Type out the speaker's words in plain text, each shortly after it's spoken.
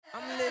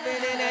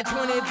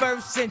like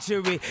 21st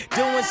century.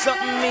 Doing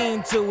something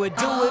mean to it.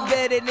 Do it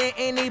better than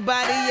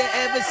anybody you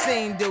ever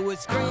seen. Do it.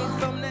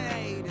 Screams from the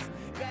haters.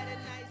 Got a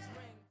nice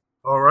ring.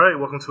 All right,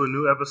 welcome to a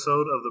new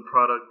episode of the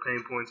Product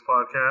Pain Points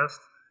podcast.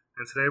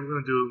 And today we're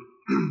going to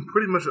do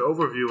pretty much an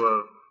overview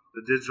of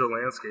the digital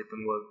landscape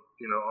and what,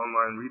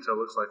 online retail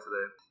looks like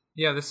today.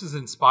 Yeah, this is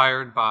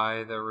inspired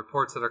by the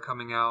reports that are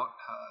coming out.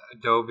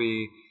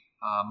 Adobe,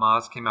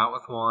 Moz came out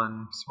with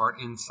one, Smart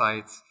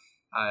Insights.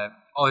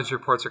 All these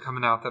reports are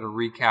coming out that are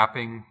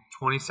recapping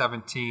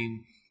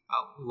 2017.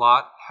 A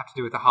lot have to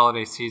do with the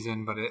holiday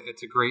season, but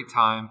it's a great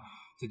time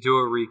to do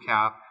a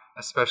recap,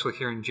 especially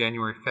here in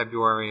January,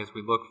 February, as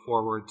we look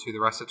forward to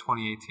the rest of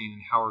 2018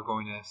 and how we're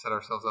going to set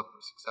ourselves up for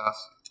success.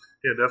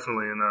 Yeah,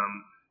 definitely. And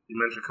you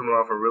mentioned coming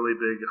off a really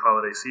big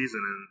holiday season,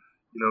 and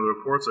the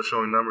reports are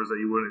showing numbers that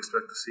you wouldn't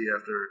expect to see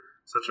after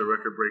such a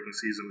record-breaking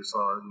season we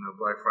saw,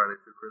 Black Friday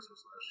through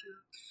Christmas last year.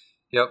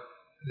 Yep.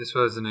 This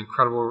was an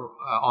incredible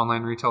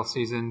online retail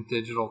season.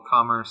 Digital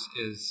commerce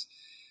is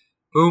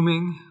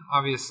booming,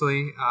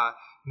 obviously.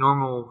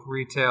 Normal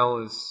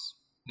retail is,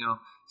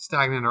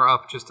 stagnant or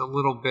up just a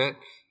little bit,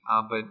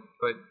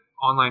 but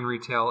online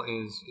retail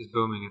is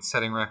booming. It's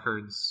setting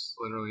records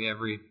literally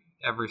every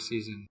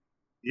season.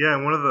 Yeah,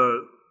 and one of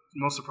the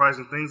most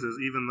surprising things is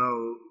even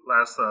though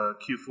last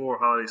Q4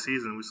 holiday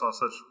season we saw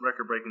such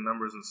record-breaking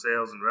numbers in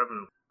sales and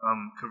revenue,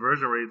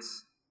 conversion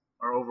rates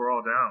are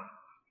overall down.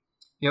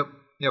 Yep.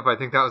 I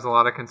think that was a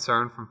lot of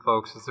concern from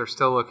folks as they're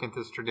still looking at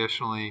this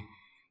traditionally,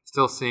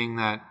 still seeing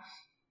that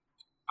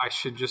I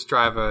should just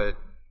drive a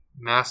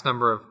mass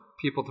number of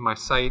people to my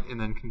site and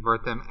then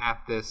convert them at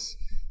this,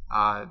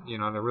 at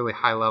a really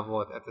high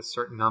level at this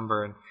certain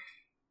number. And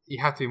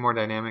you have to be more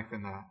dynamic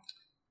than that.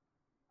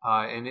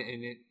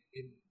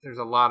 There's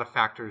a lot of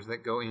factors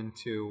that go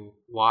into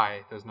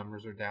why those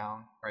numbers are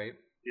down, right?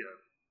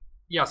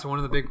 Yeah, so one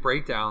of the big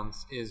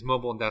breakdowns is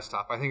mobile and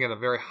desktop. I think at a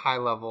very high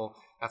level,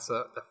 that's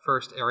the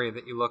first area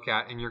that you look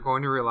at, and you're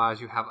going to realize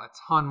you have a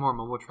ton more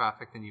mobile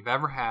traffic than you've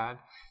ever had.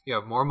 You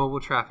have more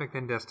mobile traffic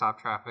than desktop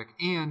traffic,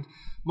 and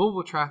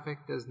mobile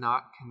traffic does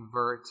not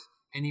convert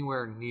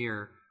anywhere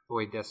near the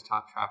way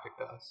desktop traffic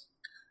does.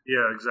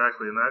 Yeah,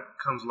 exactly, and that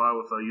comes a lot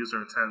with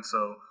user intent.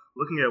 So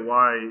looking at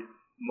why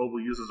mobile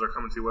users are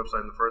coming to your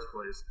website in the first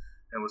place,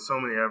 and with so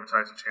many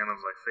advertising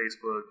channels like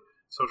Facebook,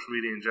 social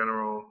media in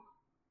general,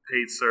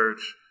 paid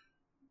search.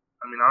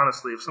 I mean,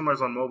 honestly, if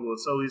somebody's on mobile,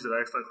 it's so easy to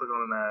accidentally click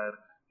on an ad.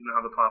 You know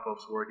how the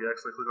pop-ups work. You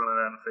accidentally click on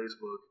an ad on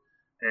Facebook,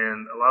 and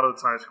a lot of the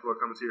times people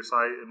are coming to your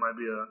site. It might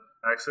be an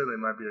accident.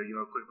 It might be a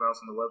quick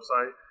bounce on the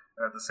website.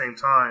 And at the same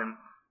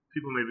time,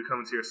 people may be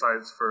coming to your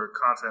sites for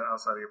content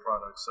outside of your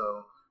product. So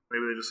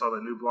maybe they just saw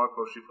that new blog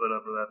post you put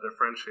up or that their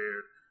friend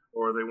shared,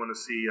 or they want to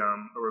see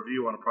a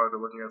review on a product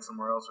they're looking at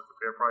somewhere else or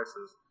compare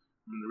prices.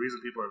 I mean, the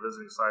reason people are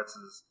visiting sites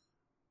is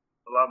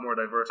a lot more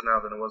diverse now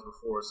than it was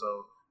before.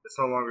 So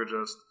it's no longer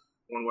just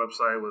one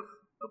website with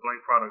a blank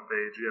product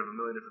page. You have a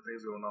million different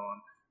things going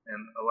on and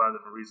a lot of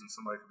different reasons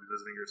somebody could be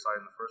visiting your site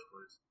in the first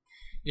place.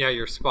 Yeah,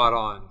 you're spot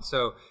on.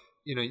 So,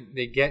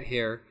 they get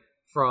here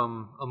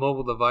from a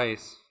mobile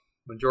device.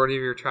 Majority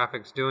of your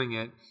traffic's doing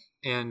it.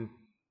 And,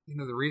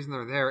 the reason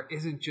they're there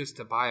isn't just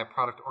to buy a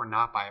product or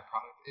not buy a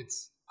product.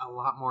 It's a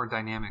lot more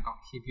dynamic. I'll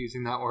keep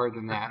using that word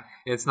than that.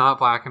 It's not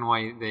black and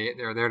white.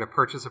 They're there to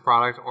purchase a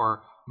product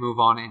or move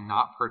on and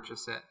not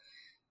purchase it.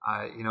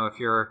 If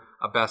you're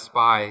a Best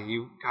Buy,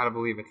 you got to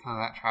believe a ton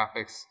of that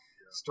traffic's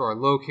store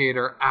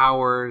locator,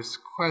 hours,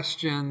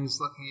 questions,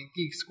 looking at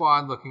Geek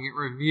Squad, looking at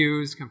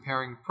reviews,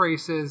 comparing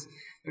prices.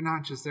 They're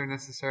not just there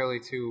necessarily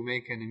to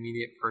make an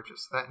immediate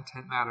purchase. That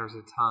intent matters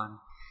a ton.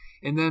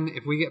 And then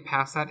if we get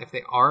past that, if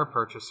they are a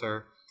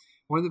purchaser,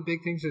 one of the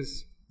big things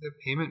is the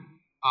payment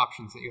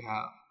options that you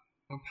have.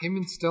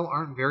 Payments still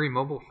aren't very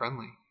mobile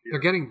friendly.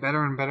 They're getting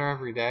better and better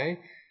every day,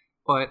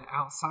 but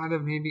outside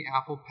of maybe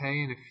Apple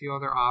Pay and a few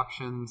other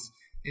options,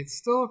 it's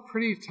still a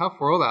pretty tough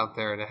world out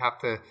there to have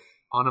to,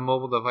 on a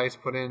mobile device,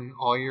 put in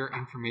all your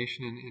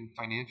information and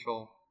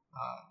financial,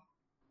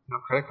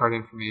 credit card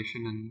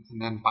information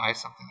and then buy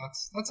something.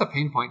 That's a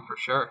pain point for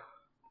sure.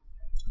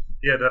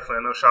 Yeah,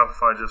 definitely. I know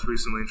Shopify just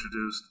recently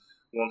introduced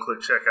one-click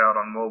checkout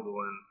on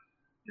mobile,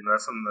 and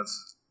that's something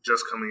that's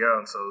just coming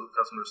out, so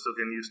customers are still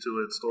getting used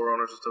to it. Store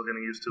owners are still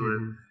getting used to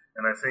it.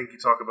 And I think you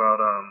talk about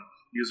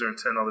user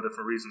intent, all the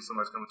different reasons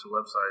somebody's coming to a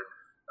website.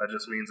 That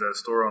just means that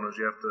store owners,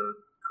 you have to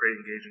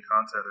create engaging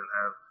content and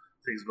have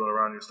things built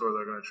around your store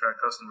that are going to attract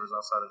customers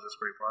outside of just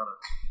great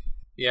products.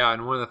 Yeah,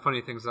 and one of the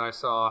funny things that I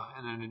saw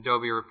in an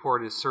Adobe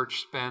report is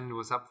search spend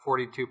was up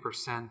 42%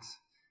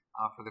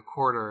 for the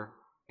quarter,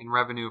 and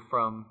revenue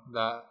from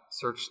that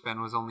search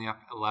spend was only up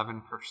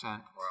 11%.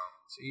 Wow.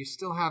 So you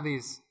still have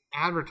these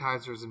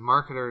advertisers and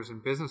marketers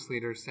and business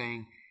leaders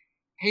saying,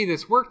 hey,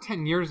 this worked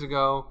 10 years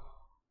ago.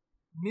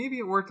 Maybe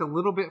it worked a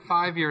little bit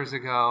 5 years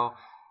ago.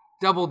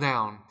 Double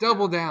down.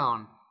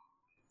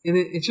 And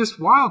it's just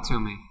wild to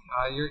me.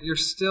 You're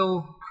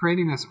still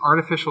creating this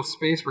artificial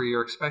space where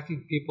you're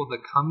expecting people to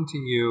come to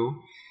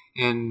you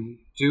and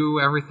do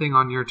everything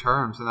on your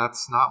terms. And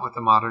that's not what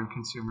the modern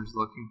consumer is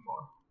looking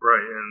for.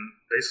 Right. And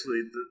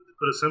basically, to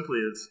put it simply,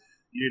 it's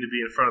you need to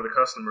be in front of the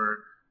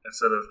customer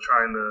instead of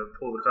trying to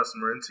pull the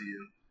customer into you.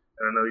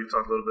 And I know you've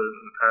talked a little bit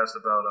in the past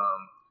about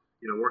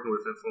working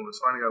with influencers,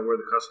 finding out where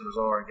the customers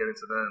are and getting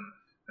to them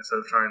instead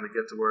of trying to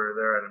get to where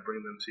they're at and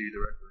bring them to you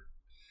directly.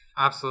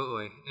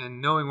 Absolutely.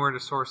 And knowing where to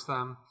source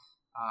them,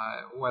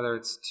 whether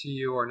it's to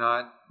you or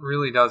not,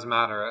 really does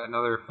matter.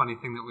 Another funny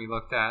thing that we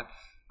looked at,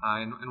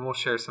 and we'll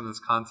share some of this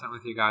content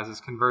with you guys, is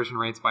conversion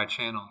rates by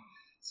channel.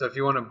 So if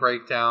you want to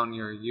break down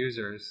your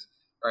users,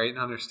 right, and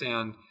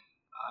understand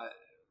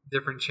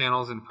different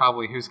channels and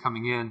probably who's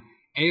coming in,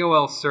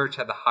 AOL Search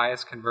had the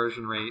highest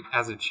conversion rate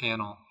as a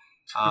channel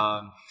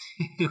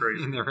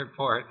in the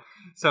report.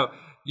 So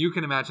you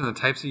can imagine the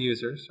types of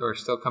users who are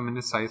still coming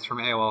to sites from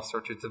AOL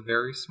Search. It's a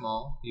very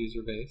small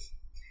user base,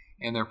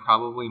 and they're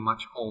probably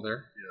much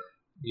older,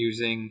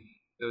 using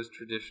those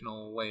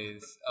traditional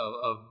ways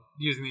of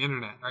using the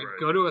internet, right?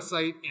 Go to a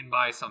site and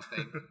buy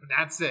something.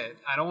 That's it.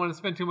 I don't want to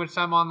spend too much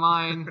time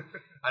online.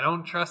 I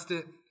don't trust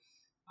it.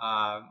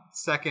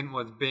 Second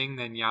was Bing,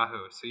 then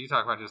Yahoo. So you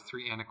talk about just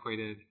three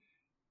antiquated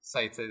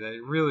sites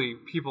that really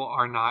people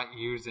are not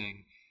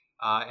using.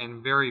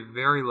 And very,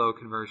 very low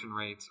conversion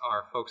rates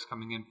are folks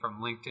coming in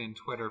from LinkedIn,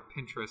 Twitter,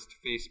 Pinterest,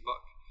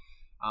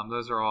 Facebook.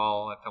 Those are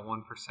all at the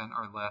 1%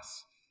 or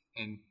less,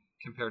 and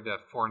compared to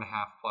 4.5+%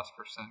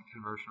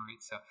 conversion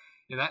rate. So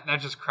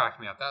that just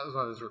cracked me up. That was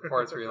one of those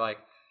reports where you're like,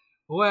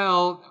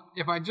 well,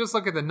 if I just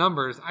look at the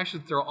numbers, I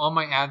should throw all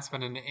my ad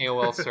spend into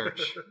AOL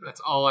Search. That's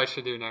all I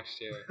should do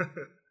next year.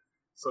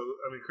 So,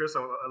 Chris,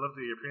 I'd love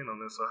to get your opinion on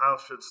this. So how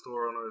should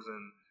store owners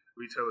and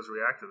retailers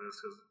react to this?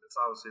 Because it's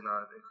obviously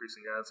not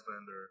increasing ad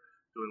spend or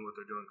doing what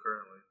they're doing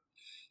currently.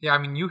 Yeah,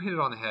 you hit it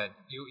on the head.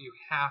 You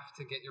have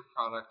to get your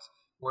product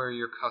where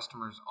your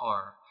customers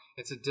are.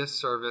 It's a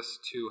disservice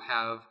to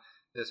have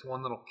this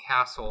one little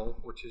castle,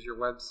 which is your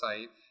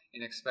website,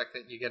 and expect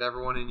that you get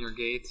everyone in your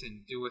gates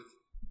and do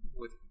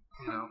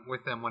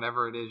with them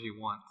whatever it is you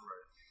want.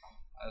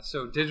 Right.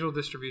 So digital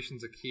distribution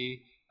is a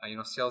key.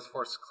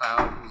 Salesforce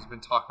Cloud has been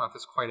talking about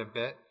this quite a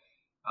bit.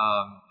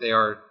 They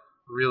are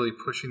really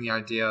pushing the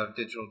idea of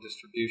digital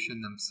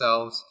distribution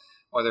themselves,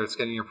 whether it's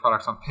getting your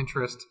products on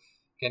Pinterest,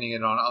 getting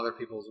it on other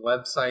people's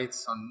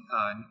websites, on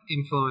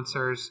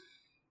influencers.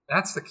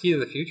 That's the key to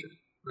the future.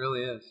 It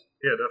really is.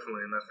 Yeah,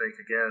 definitely. And I think,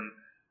 again,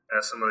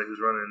 as somebody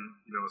who's running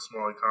a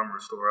small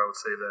e-commerce store, I would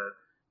say that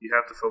you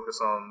have to focus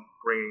on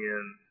bringing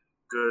in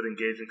good,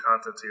 engaging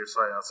content to your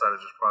site outside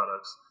of just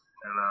products.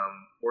 And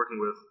working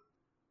with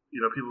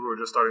people who are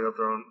just starting up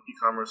their own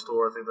e-commerce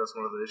store, I think that's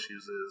one of the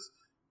issues is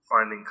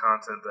finding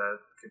content that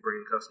can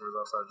bring in customers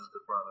outside of just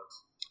good products.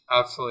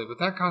 Absolutely, but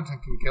that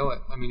content can kill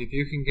it. If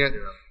you can get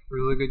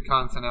really good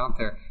content out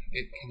there,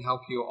 it can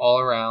help you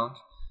all around,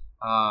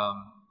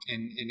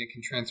 and it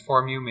can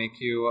transform you, make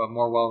you a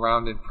more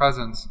well-rounded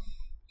presence.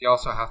 You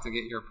also have to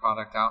get your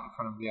product out in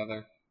front of the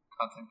other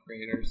content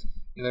creators.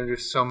 There are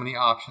just so many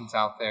options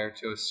out there.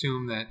 To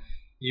assume that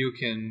you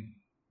can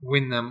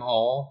win them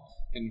all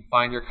and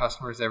find your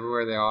customers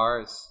everywhere they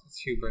are is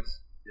hubris.